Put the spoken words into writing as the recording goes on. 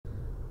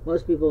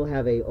Most people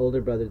have a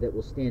older brother that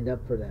will stand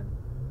up for them.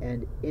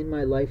 And in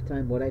my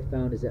lifetime, what I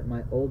found is that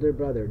my older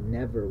brother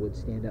never would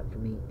stand up for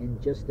me in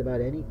just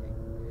about anything.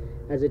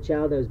 As a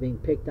child, I was being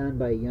picked on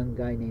by a young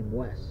guy named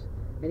Wes.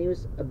 And he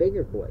was a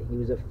bigger boy. He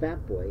was a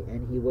fat boy,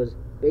 and he was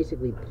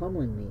basically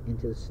pummeling me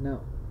into the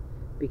snow,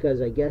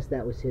 because I guess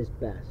that was his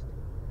best.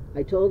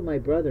 I told my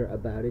brother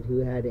about it, who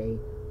had a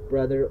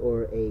brother,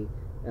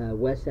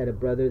 Wes had a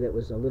brother that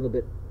was a little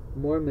bit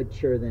more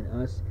mature than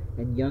us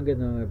and younger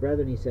than my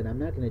brother, and he said, I'm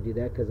not going to do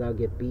that because I'll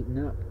get beaten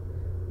up.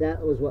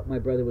 That was what my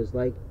brother was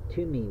like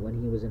to me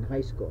when he was in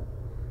high school.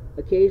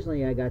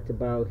 Occasionally I got to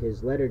borrow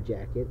his letter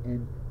jacket,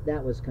 and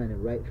that was kind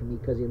of right for me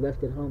because he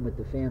left it home with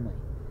the family.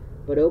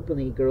 But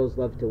openly, girls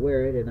loved to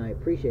wear it, and I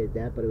appreciated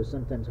that, but it was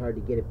sometimes hard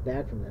to get it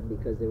back from them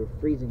because they were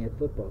freezing at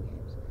football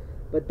games.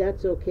 But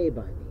that's okay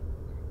by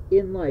me.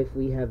 In life,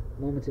 we have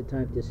moments of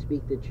time to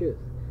speak the truth.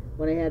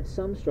 When I had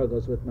some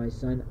struggles with my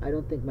son, I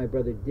don't think my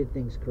brother did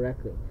things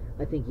correctly.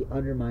 I think he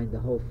undermined the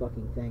whole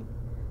fucking thing,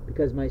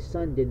 because my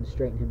son didn't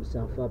straighten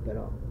himself up at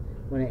all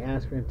when I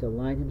asked for him to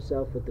align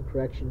himself with the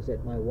corrections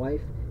that my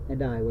wife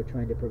and I were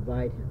trying to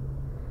provide him.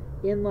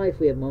 In life,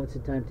 we have moments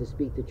of time to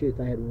speak the truth.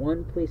 I had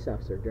one police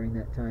officer during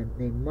that time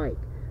named Mike,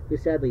 who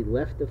sadly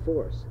left the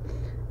force,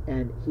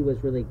 and he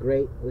was really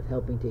great with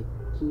helping to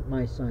keep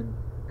my son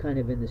kind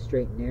of in the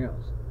straight and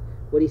narrows.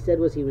 What he said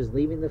was he was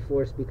leaving the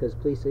force because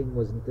policing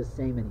wasn't the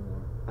same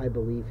anymore. I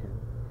believe him.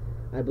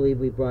 I believe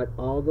we brought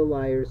all the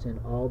liars and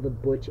all the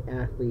butch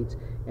athletes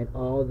and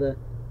all the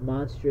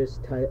monstrous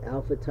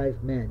alpha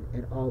type men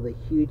and all the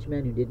huge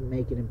men who didn't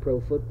make it in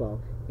pro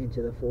football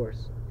into the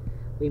force.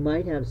 We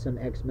might have some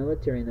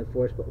ex-military in the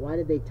force, but why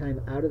did they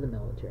time out of the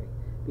military?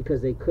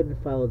 Because they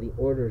couldn't follow the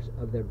orders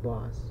of their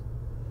boss.